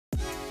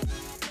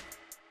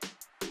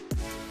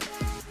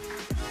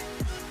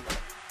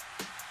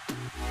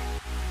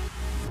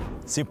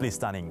Simply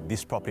stunning,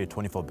 this property at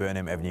 24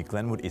 Burnham Avenue,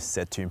 Glenwood is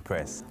set to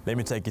impress. Let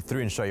me take you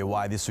through and show you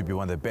why this would be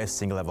one of the best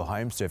single-level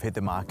homes to have hit the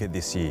market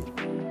this year.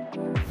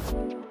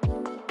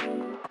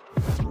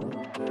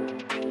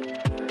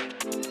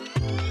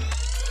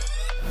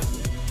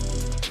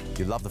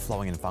 You love the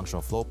flowing and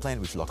functional floor plan,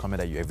 which will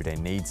accommodate your everyday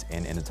needs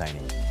and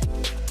entertaining.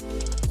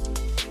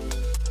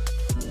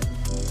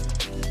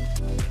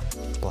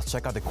 Plus,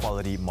 check out the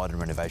quality modern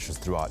renovations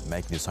throughout,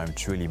 making this home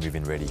truly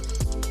move-in ready.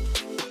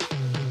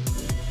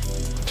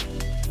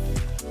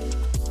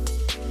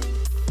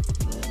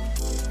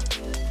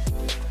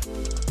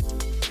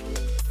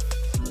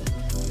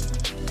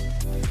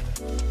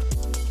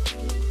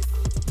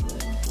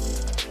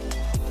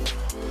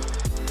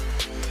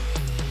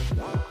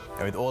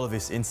 And with all of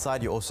this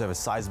inside, you also have a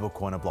sizable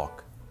corner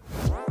block.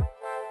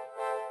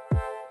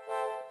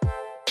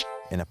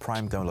 In a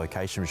prime Glenwood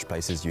location which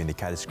places you in the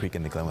Caddis Creek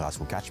and the Glenwood High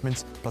School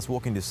catchments, plus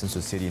walking distance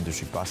to city and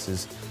district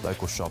buses,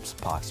 local shops,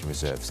 parks and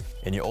reserves.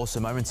 And you're also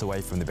moments away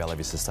from the Bella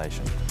Vista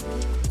station.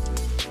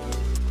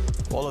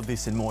 All of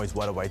this and more is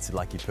what awaits the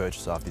lucky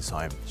purchaser of this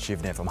home.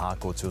 Shiv, Nair from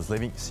Harcourts, who's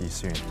living. See you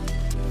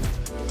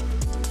soon.